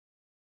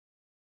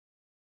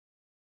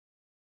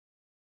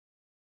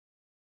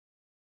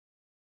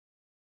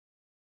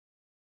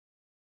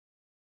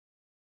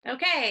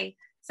Okay,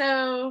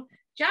 so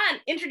John,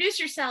 introduce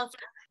yourself.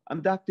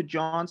 I'm Dr.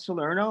 John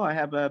Salerno. I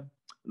have an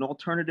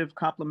alternative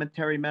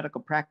complementary medical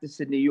practice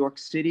in New York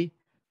City.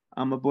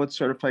 I'm a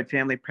board-certified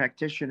family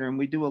practitioner, and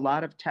we do a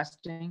lot of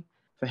testing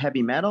for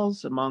heavy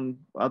metals, among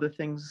other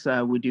things.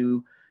 We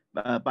do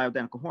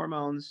bioidentical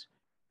hormones,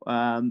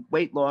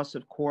 weight loss,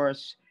 of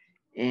course,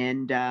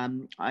 and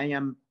I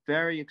am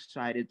very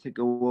excited to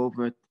go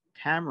over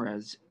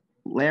Tamara's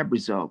lab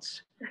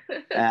results,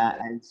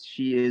 as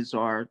she is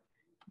our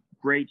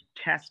great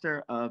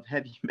tester of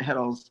heavy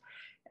metals,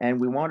 and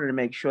we wanted to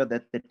make sure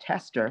that the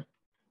tester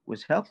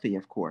was healthy,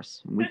 of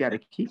course, and we got to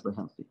keep her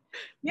healthy.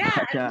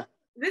 Yeah, but,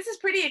 this is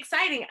pretty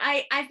exciting.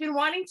 I've been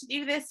wanting to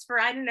do this for,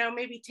 I don't know,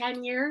 maybe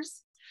 10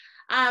 years.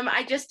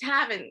 I just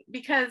haven't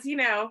because, you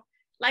know,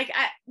 like,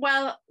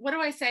 what do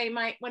I say?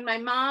 When my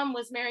mom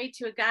was married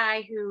to a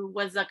guy who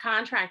was a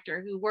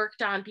contractor who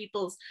worked on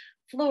people's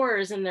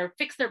floors and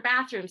fixed their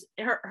bathrooms,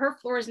 her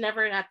floors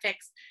never got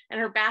fixed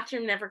and her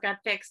bathroom never got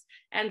fixed.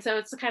 And so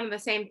it's kind of the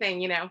same thing,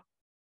 you know,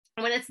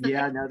 when it's the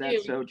no,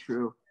 that's so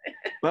true.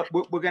 But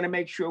we're going to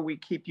make sure we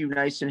keep you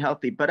nice and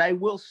healthy. But I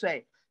will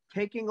say,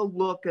 taking a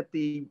look at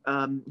the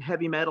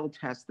heavy metal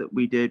test that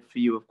we did for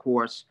you, of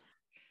course,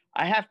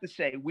 I have to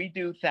say, we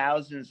do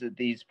thousands of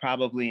these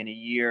probably in a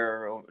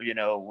year, you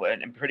know,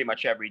 and pretty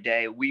much every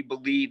day. We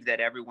believe that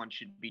everyone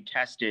should be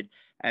tested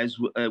as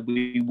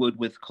we would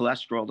with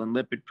cholesterol and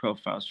lipid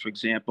profiles, for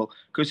example,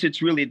 because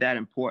it's really that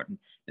important.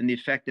 And the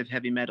effect of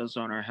heavy metals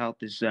on our health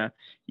is,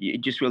 you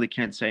just really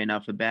can't say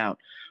enough about.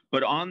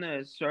 But on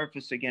the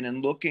surface, again,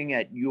 and looking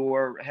at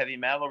your heavy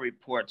metal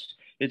reports,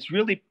 it's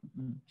really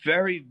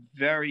very,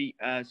 very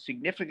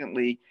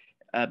significantly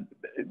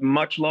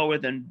much lower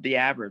than the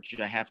average,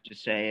 I have to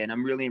say, and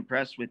I'm really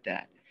impressed with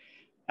that.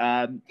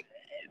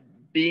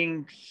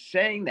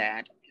 Saying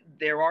that,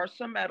 there are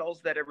some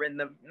metals that are in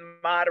the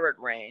moderate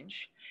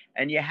range,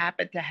 and you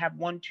happen to have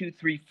 1, 2,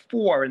 3,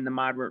 4 in the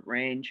moderate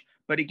range.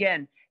 But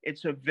again,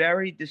 it's a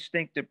very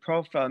distinctive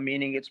profile,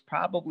 meaning it's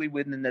probably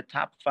within the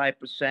top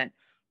 5%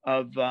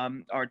 of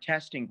our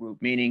testing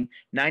group, meaning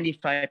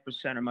 95%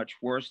 are much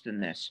worse than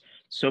this.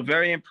 So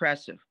very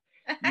impressive.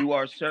 You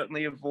are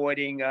certainly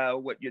avoiding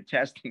what you're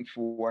testing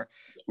for,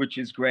 which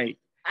is great.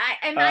 I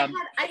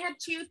had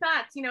two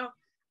thoughts. You know,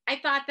 I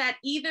thought that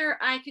either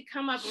I could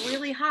come up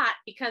really hot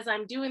because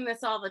I'm doing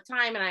this all the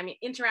time and I'm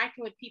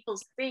interacting with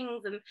people's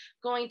things and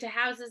going to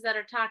houses that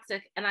are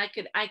toxic, and I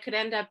could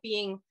end up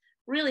being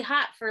really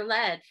hot for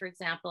lead, for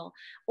example,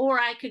 or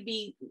I could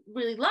be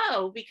really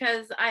low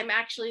because I'm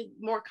actually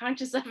more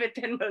conscious of it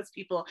than most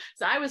people.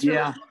 So I was really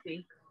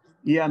happy.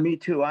 Yeah, me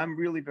too. I'm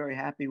really very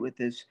happy with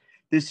this.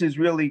 This is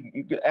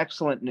really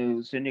excellent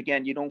news. And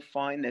again, you don't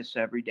find this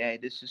every day.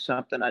 This is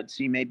something I'd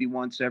see maybe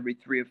once every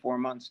 3 or 4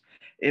 months,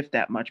 if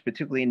that much,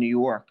 particularly in New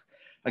York.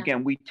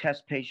 Again, we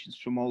test patients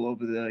from all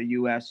over the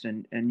US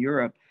and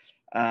Europe.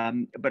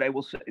 But I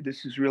will say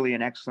this is really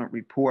an excellent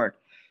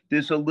report.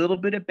 There's a little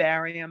bit of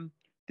barium.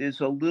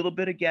 There's a little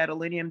bit of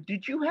gadolinium.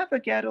 Did you have a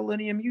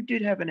gadolinium? You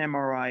did have an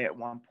MRI at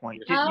one point,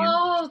 didn't you?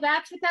 Oh,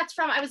 that's what that's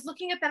from. I was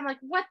looking at that. I'm like,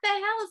 what the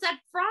hell is that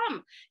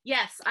from?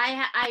 Yes,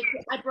 I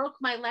broke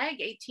my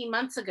leg 18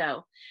 months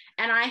ago,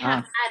 and I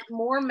have had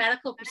more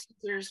medical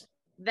procedures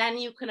than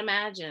you can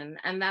imagine,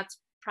 and that's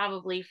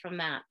probably from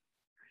that.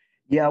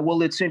 Yeah,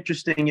 well, it's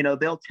interesting. You know,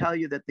 they'll tell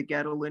you that the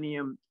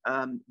gadolinium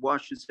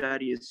washes out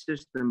of your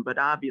system, but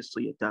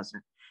obviously it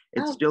doesn't.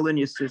 It's still in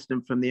your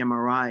system from the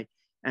MRI.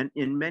 And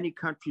in many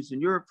countries in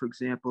Europe, for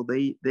example,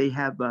 they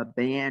have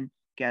banned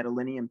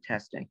gadolinium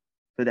testing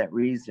for that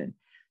reason.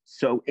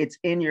 So it's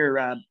in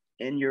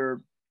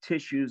your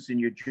tissues, in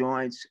your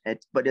joints,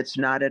 but it's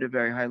not at a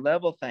very high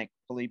level,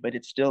 thankfully, but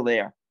it's still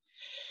there.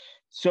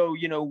 So,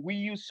 you know, we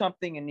use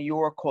something in New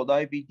York called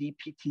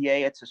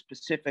IVD-PTA. It's a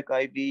specific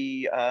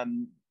IV,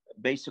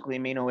 basically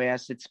amino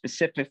acid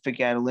specific for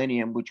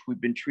gadolinium, which we've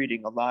been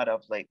treating a lot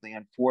of lately,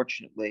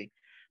 unfortunately,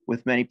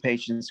 with many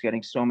patients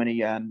getting so many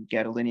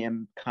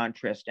gadolinium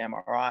contrast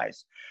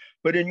MRIs.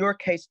 But in your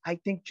case, I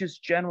think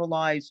just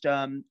generalized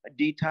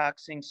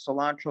detoxing,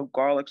 cilantro,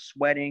 garlic,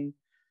 sweating,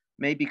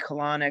 maybe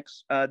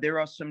colonics. There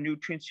are some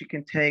nutrients you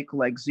can take,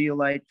 like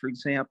zeolite, for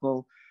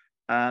example.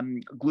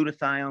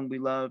 Glutathione we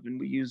love and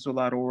we use a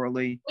lot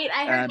orally. Wait,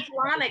 I heard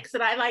colonics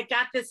and I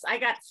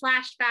got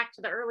flashed back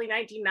to the early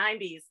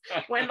 1990s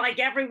when like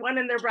everyone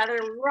and their brother,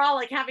 we were all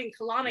like having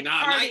colonic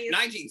parties.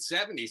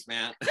 1970s,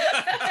 man.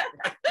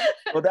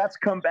 Well, that's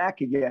come back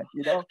again,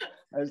 you know,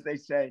 as they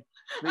say.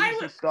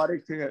 Things are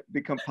starting to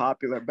become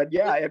popular. But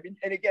yeah, I mean,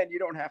 and again, you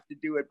don't have to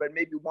do it, but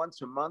maybe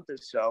once a month or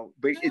so.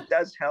 But it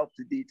does help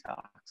to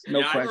detox.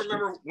 No question. I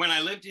remember when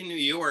I lived in New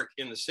York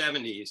in the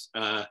 70s,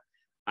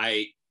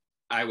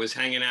 I was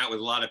hanging out with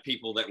a lot of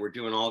people that were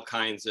doing all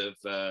kinds of,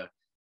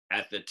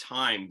 at the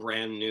time,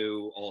 brand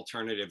new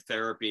alternative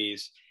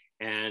therapies.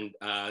 And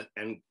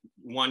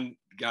one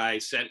guy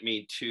sent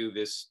me to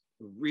this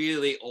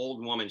really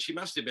old woman. She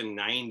must have been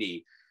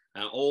 90,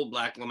 an old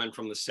Black woman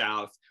from the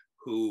South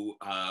who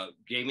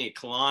gave me a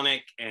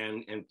colonic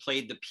and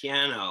played the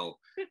piano,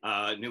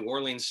 New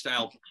Orleans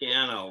style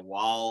piano,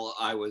 while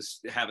I was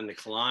having the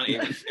colonic.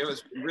 It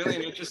was really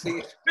an interesting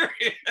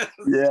experience.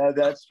 Yeah,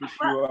 that's for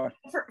sure.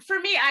 For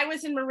me, I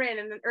was in Marin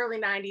in the early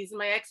 90s, and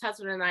my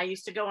ex-husband and I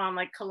used to go on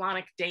like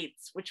colonic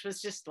dates, which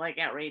was just like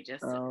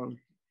outrageous.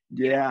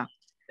 Yeah.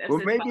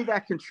 Well, maybe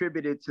that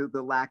contributed to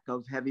the lack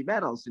of heavy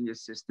metals in your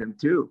system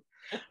too.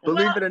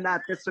 Believe it or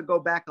not, this will go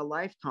back a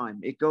lifetime.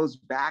 It goes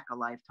back a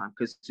lifetime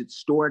because it's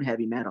stored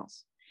heavy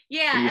metals.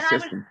 Yeah, in your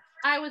system.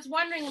 I was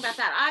wondering about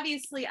that.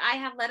 Obviously, I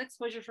have lead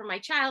exposure from my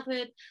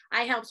childhood.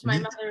 I helped my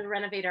mother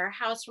renovate our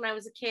house when I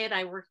was a kid.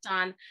 I worked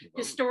on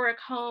historic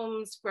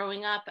homes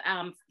growing up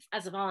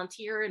as a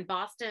volunteer in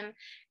Boston,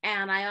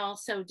 and I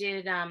also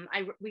did.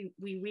 We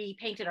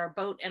repainted our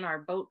boat, and our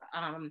boat.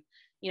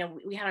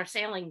 We had our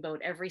sailing boat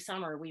every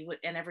summer.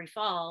 And every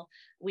fall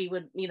we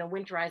would,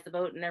 winterize the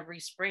boat, and every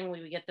spring we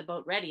would get the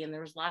boat ready. And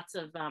there was lots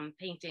of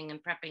painting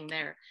and prepping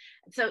there.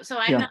 So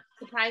I'm not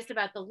surprised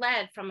about the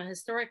lead from a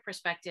historic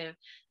perspective.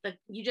 But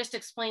you just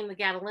explained the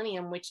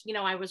gadolinium, which,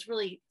 I was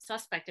really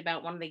suspect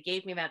about when they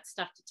gave me that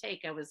stuff to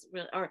take. I was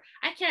really, or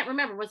I can't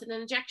remember, was it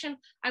an injection?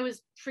 I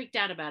was freaked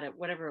out about it,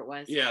 whatever it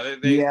was. Yeah,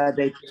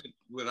 they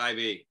with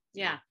IV.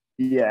 Yeah.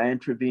 Yeah,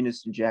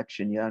 intravenous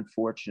injection. Yeah,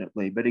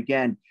 unfortunately. But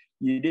again,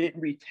 you didn't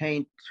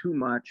retain too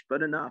much,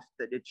 but enough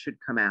that it should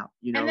come out.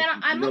 And then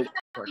I'm looking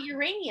at the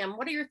uranium.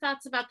 What are your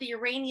thoughts about the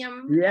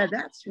uranium? Yeah,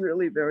 that's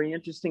really very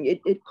interesting.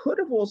 It could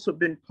have also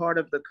been part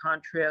of the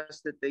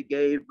contrast that they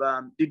gave.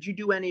 Did you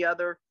do any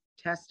other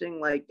testing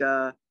like?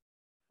 Yeah,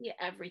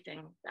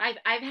 everything.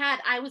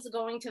 I was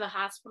going to the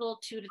hospital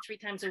 2 to 3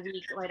 times a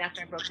week right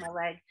after I broke my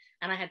leg,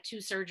 and I had 2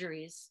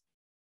 surgeries.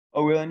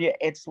 Oh, really? And yeah,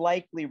 it's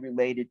likely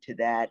related to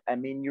that. I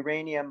mean,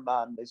 uranium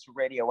is a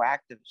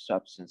radioactive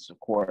substance, of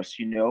course,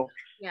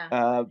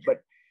 Yeah.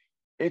 But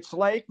it's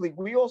likely.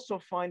 We also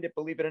find it,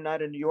 believe it or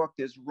not, in New York,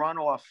 there's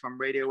runoff from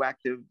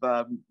radioactive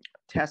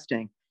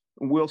testing.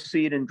 We'll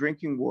see it in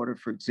drinking water,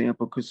 for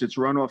example, because it's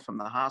runoff from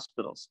the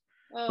hospitals,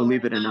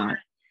 believe it or not.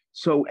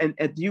 So, and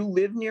do you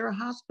live near a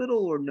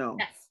hospital or no?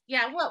 Yes.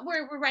 Yeah, well,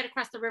 we're right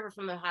across the river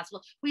from the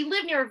hospital. We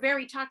live near a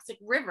very toxic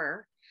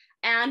river.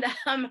 And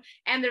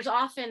there's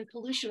often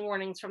pollution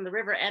warnings from the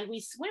river, and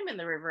we swim in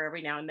the river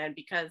every now and then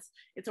because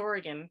it's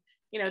Oregon,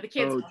 the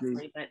kids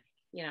mostly, but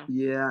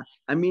Yeah,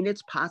 I mean,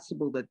 it's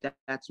possible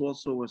that's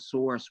also a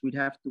source. We'd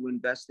have to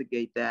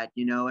investigate that,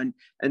 and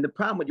the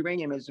problem with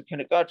uranium is it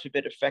can, God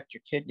forbid, affect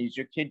your kidneys.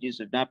 Your kidneys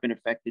have not been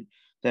affected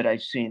that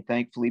I've seen,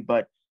 thankfully,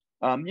 but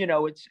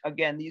it's,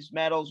 again, these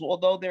metals,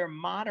 although they're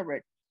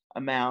moderate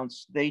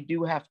amounts, they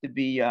do have to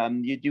be,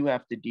 you do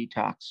have to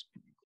detox.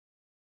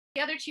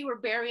 The other 2 were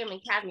barium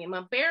and cadmium.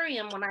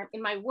 Barium, when I'm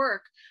in my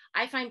work,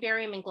 I find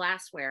barium in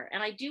glassware,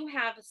 and I do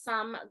have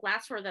some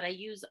glassware that I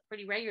use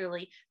pretty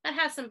regularly that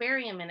has some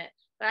barium in it,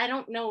 but I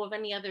don't know of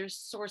any other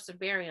source of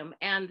barium.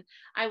 And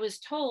I was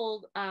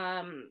told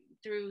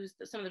through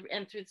some of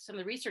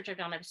the research I've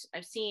done,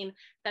 I've seen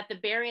that the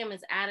barium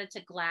is added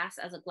to glass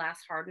as a glass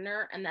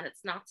hardener, and that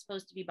it's not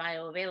supposed to be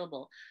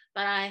bioavailable.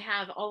 But I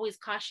have always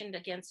cautioned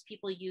against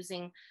people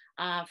using,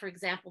 for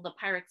example, the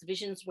Pyrex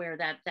Visionsware,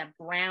 that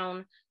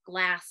brown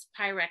glass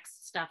Pyrex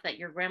stuff that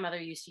your grandmother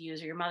used to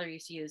use or your mother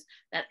used to use,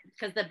 that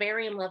because the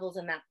barium levels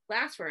in that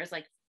glassware is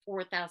like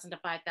 4,000 to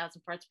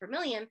 5,000 parts per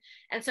million.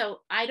 And so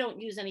I don't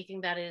use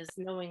anything that is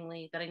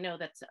knowingly that I know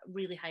that's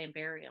really high in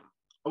barium.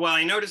 Well,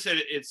 I noticed that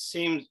it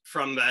seemed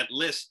from that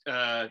list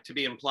to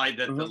be implied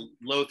that the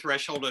low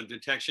threshold of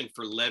detection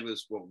for lead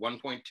was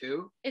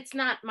 1.2? It's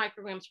not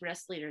micrograms per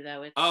deciliter,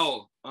 though. It's...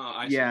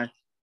 I see.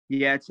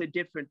 Yeah, it's a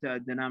different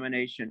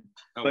denomination.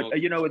 But,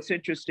 it's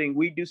interesting.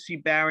 We do see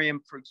barium,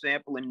 for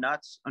example, in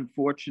nuts,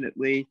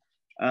 unfortunately.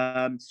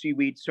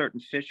 Seaweed, certain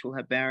fish will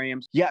have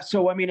barium. Yeah,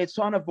 so, I mean, it's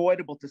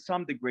unavoidable to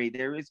some degree.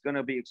 There is going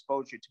to be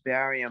exposure to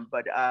barium.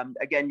 But,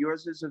 again,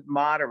 yours is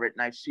moderate,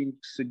 and I've seen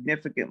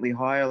significantly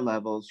higher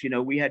levels.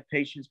 We had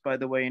patients, by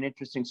the way, an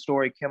interesting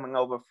story coming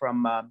over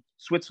from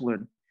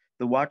Switzerland,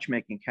 the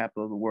watchmaking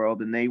capital of the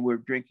world, and they were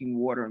drinking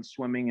water and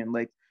swimming in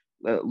Lake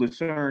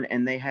Lucerne,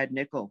 and they had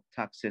nickel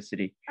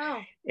toxicity.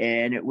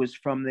 And it was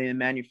from the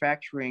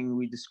manufacturing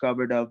we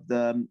discovered of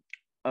the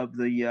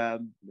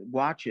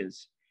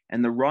watches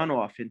and the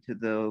runoff into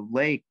the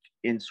lake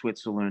in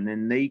Switzerland.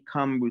 And they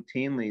come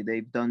routinely.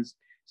 They've done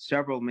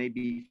several,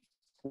 maybe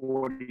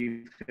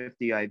 40,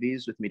 50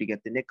 IVs with me to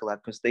get the nickel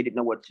out because they didn't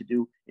know what to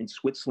do in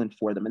Switzerland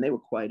for them, and they were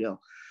quite ill.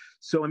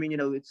 So, I mean,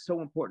 it's so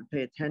important to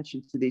pay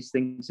attention to these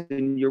things.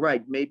 And you're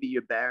right, maybe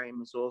your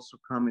barium is also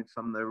coming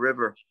from the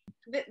river.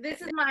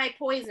 This is my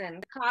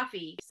poison,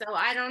 coffee. So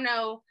I don't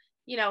know,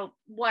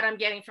 what I'm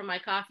getting from my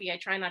coffee. I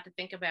try not to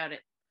think about it.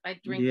 I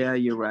drink. Yeah,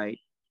 you're right.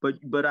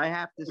 But I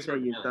have to say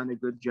you've done a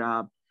good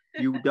job.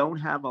 You don't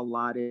have a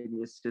lot in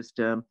your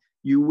system.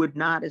 You would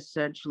not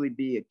essentially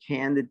be a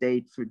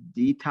candidate for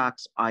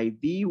detox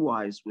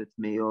IV-wise with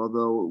me,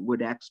 although it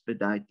would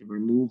expedite the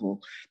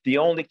removal. The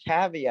only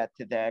caveat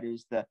to that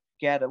is the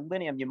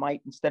gadolinium. You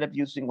might, instead of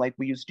using, like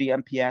we use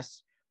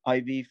DMPS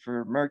IV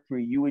for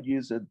mercury, you would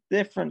use a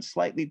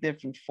slightly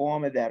different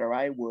form of that, or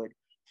I would,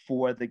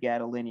 for the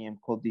gadolinium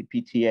called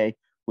DPTA,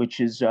 which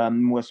is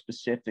more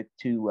specific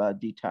to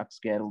detox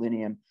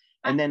gadolinium.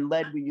 And then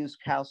lead, we use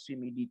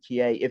calcium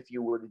EDTA if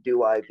you were to do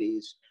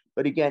IVs.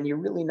 But again, you're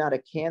really not a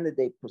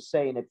candidate per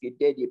se. And if you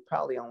did, you'd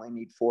probably only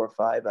need 4 or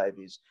 5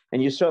 IVs.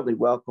 And you're certainly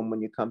welcome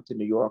when you come to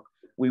New York.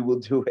 We will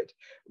do it.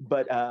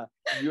 But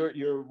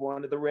you're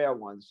one of the rare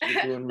ones.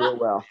 You're doing real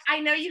well. I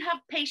know you have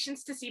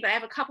patients to see, but I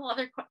have a couple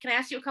other, can I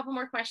ask you a couple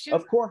more questions?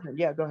 Of course.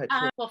 Yeah, go ahead.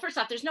 Sure. Well, first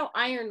off, there's no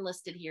iron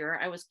listed here.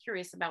 I was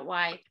curious about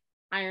why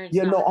iron's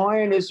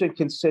iron isn't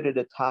considered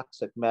a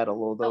toxic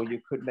metal, although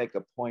you could make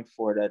a point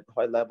for it at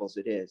high levels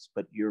it is,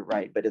 but you're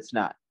right, but it's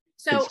not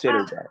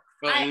considered that.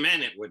 Well, in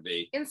men it would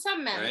be. In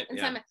some men, right?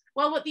 some men.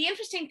 Well, what the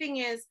interesting thing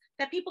is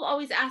that people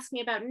always ask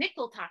me about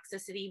nickel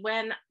toxicity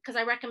because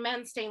I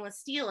recommend stainless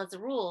steel as a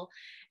rule.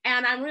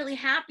 And I'm really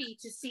happy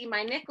to see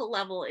my nickel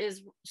level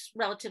is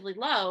relatively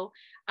low.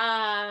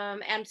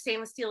 And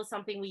stainless steel is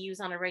something we use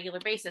on a regular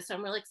basis. So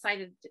I'm really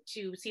excited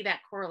to see that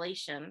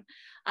correlation.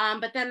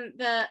 But then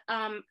the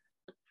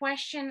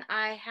question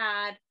I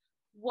had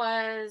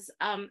was,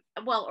 I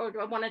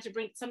wanted to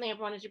bring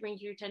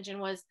to your attention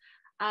was,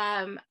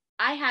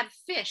 I had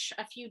fish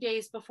a few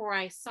days before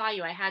I saw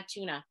you. I had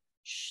tuna.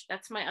 Shh,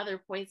 that's my other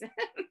poison.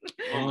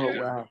 Oh,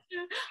 wow.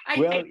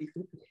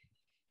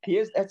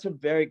 That's a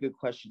very good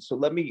question. So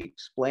let me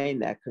explain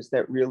that, because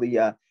that really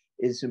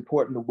is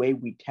important, the way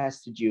we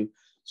tested you.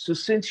 So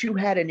since you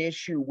had an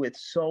issue with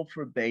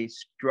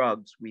sulfur-based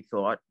drugs, we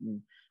thought,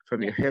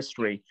 from your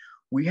history,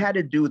 we had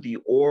to do the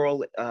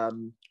oral,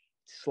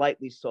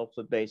 slightly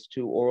sulfur-based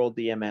to oral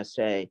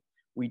DMSA.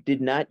 We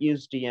did not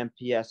use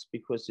DMPS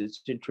because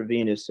it's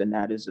intravenous, and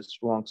that is a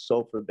strong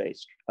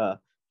sulfur-based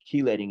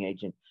chelating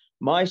agent.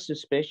 My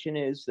suspicion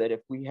is that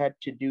if we had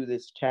to do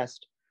this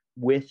test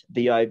with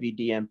the IV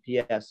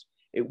DMPS,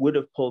 it would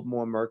have pulled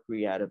more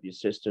mercury out of your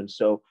system.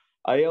 So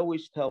I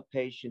always tell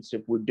patients,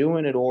 if we're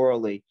doing it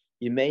orally,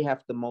 you may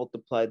have to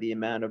multiply the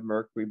amount of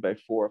mercury by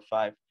 4 or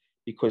 5,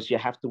 because you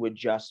have to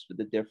adjust for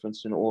the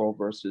difference in oral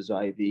versus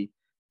IV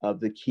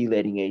of the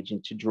chelating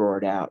agent to draw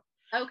it out.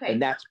 Okay.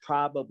 And that's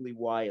probably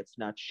why it's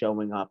not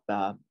showing up.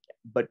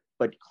 But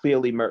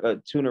clearly,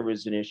 tuna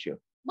is an issue.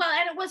 Well,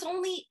 and it was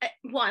only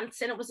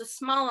once, and it was a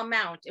small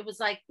amount. It was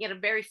like a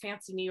very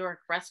fancy New York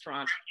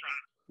restaurant.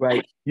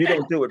 Right. You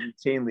don't do it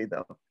routinely,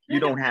 though. You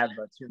don't have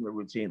tuna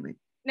routinely.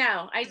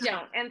 No, I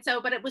don't. And so,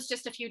 but it was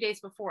just a few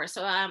days before.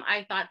 So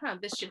I thought,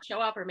 this should show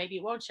up, or maybe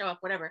it won't show up,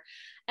 whatever.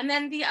 And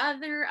then the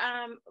other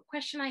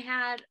question I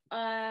had,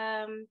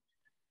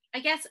 I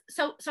guess,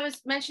 so I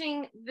was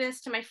mentioning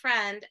this to my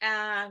friend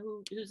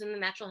who's in the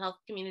natural health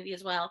community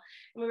as well.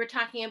 And we were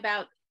talking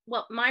about,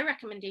 my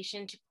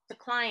recommendation to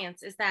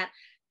clients is that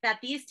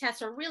these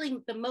tests are really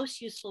the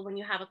most useful when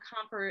you have a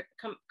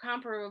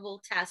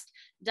comparable test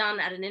done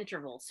at an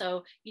interval.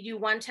 So you do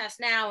one test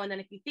now, and then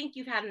if you think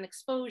you've had an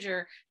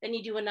exposure, then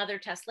you do another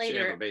test later.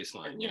 So you have a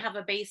baseline. You have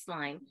a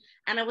baseline.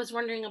 And I was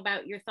wondering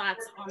about your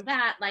thoughts on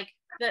that, like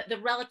the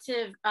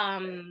relative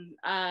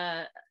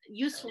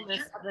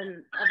usefulness of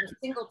a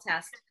single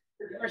test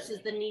versus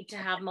the need to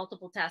have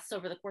multiple tests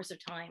over the course of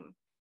time.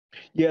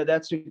 Yeah,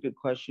 that's a good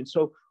question.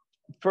 So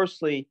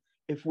firstly,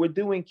 if we're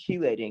doing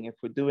chelating, if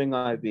we're doing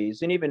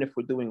IVs, and even if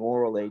we're doing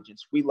oral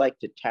agents, we like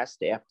to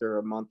test after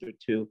a month or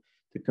two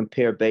to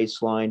compare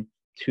baseline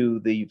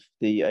to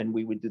and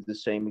we would do the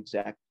same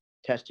exact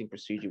testing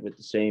procedure with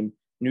the same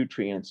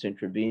nutrients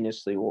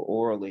intravenously or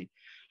orally.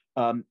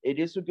 It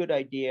is a good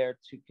idea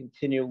to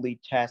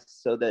continually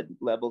test so that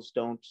levels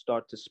don't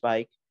start to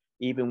spike,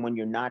 even when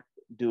you're not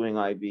doing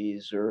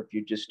IVs or if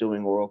you're just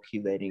doing oral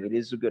chelating. It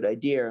is a good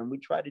idea, and we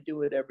try to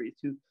do it every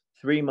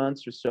 2-3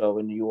 months or so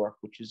in New York,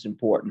 which is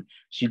important.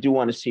 So you do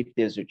want to see if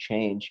there's a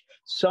change.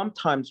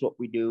 Sometimes what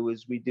we do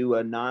is we do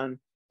a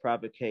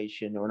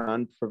non-provocation or an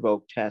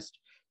unprovoked test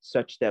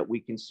such that we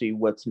can see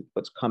what's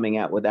coming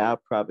out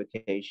without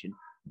provocation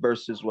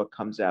versus what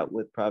comes out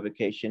with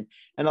provocation.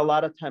 And a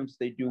lot of times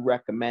they do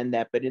recommend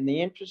that, but in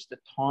the interest of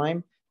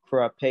time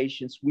for our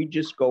patients, we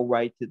just go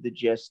right to the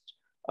gist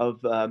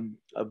of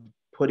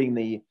putting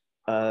the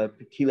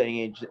chelating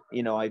agent,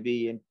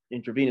 IV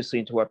intravenously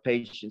into our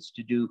patients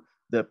to do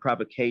the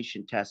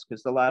provocation test,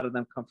 because a lot of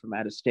them come from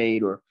out of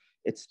state, or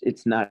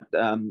it's not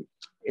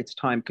it's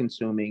time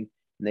consuming,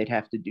 and they'd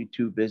have to do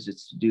 2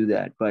 visits to do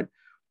that. But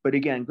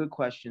again, good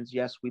questions.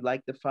 Yes, we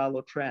like to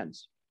follow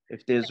trends.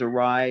 If there's a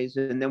rise,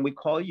 and then we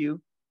call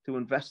you to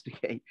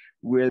investigate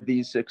where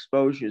these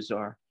exposures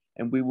are,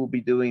 and we will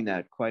be doing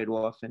that quite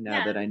often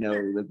now that I know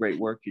the great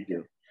work you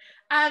do.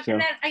 And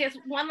then I guess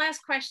one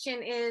last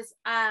question is,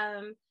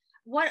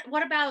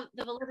 what about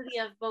the validity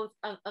of both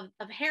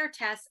of hair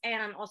tests,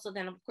 and also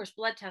then of course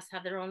blood tests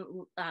have their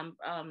own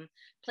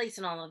place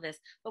in all of this,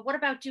 but what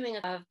about doing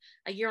a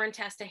urine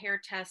test, a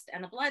hair test,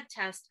 and a blood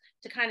test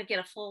to kind of get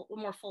a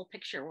more full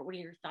picture? What are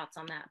your thoughts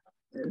on that?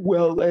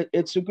 Well,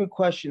 it's a good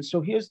question.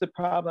 So here's the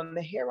problem.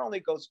 The hair only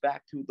goes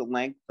back to the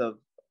length of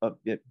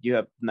you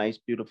have nice,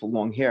 beautiful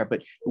long hair,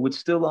 but it would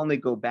still only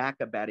go back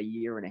about 1.5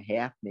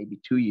 years, maybe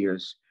 2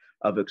 years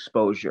of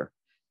exposure.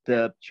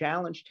 The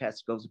challenge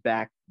test goes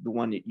back, the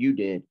one that you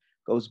did,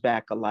 goes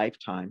back a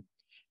lifetime.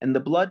 And the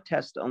blood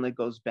test only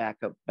goes back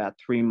about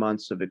 3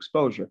 months of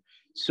exposure.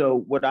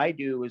 So what I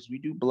do is we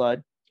do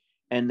blood,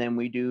 and then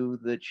we do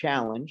the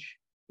challenge.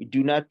 We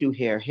do not do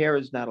hair. Hair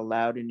is not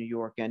allowed in New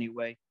York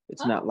anyway.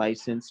 It's not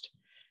licensed.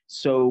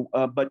 So,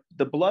 but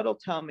the blood will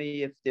tell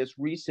me if there's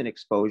recent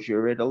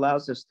exposure. It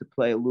allows us to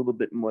play a little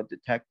bit more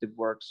detective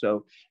work.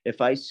 So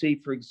if I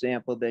see, for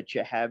example, that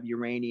you have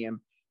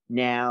uranium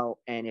now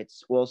and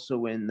it's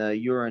also in the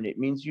urine, it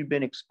means you've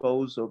been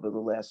exposed over the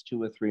last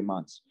 2 or 3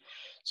 months.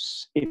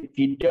 If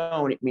you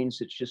don't, it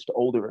means it's just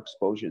older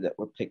exposure that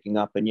we're picking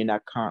up and you're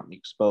not currently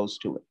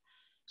exposed to it.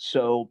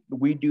 So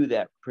we do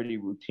that pretty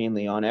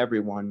routinely on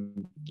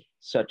everyone,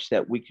 such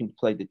that we can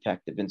play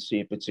detective and see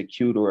if it's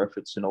acute or if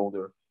it's an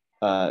older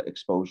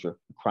exposure,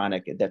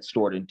 chronic, that's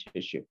stored in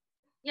tissue.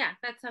 Yeah,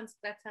 that sounds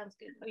good.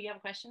 Oh, you have a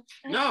question?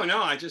 No,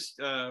 I just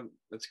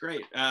that's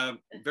great.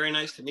 Very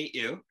nice to meet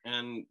you,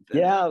 and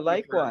yeah,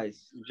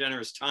 likewise.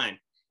 Generous time.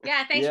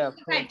 Yeah, thanks for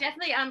the time.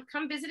 Definitely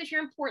come visit if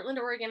you're in Portland,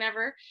 Oregon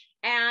ever.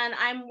 And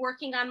I'm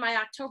working on my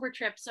October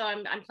trip, so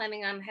I'm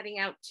planning on heading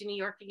out to New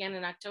York again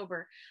in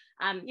October.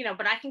 You know,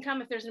 but I can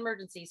come if there's an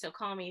emergency, so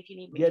call me if you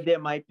need me. Yeah, there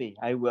might be.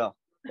 I will.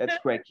 That's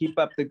great. Keep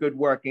up the good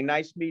work. And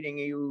nice meeting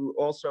you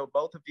also,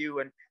 both of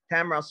you. And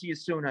Tamara, I'll see you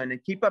soon, honey.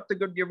 Keep up the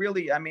good. You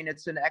really, I mean,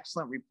 it's an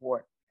excellent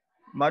report.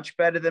 Much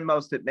better than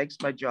most. It makes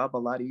my job a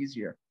lot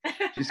easier.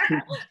 Just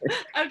keep,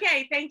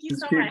 okay, thank you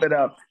so much. Keep it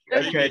up.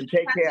 Okay,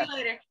 take care. See you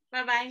later.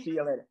 Bye-bye. See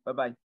you later.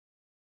 Bye-bye.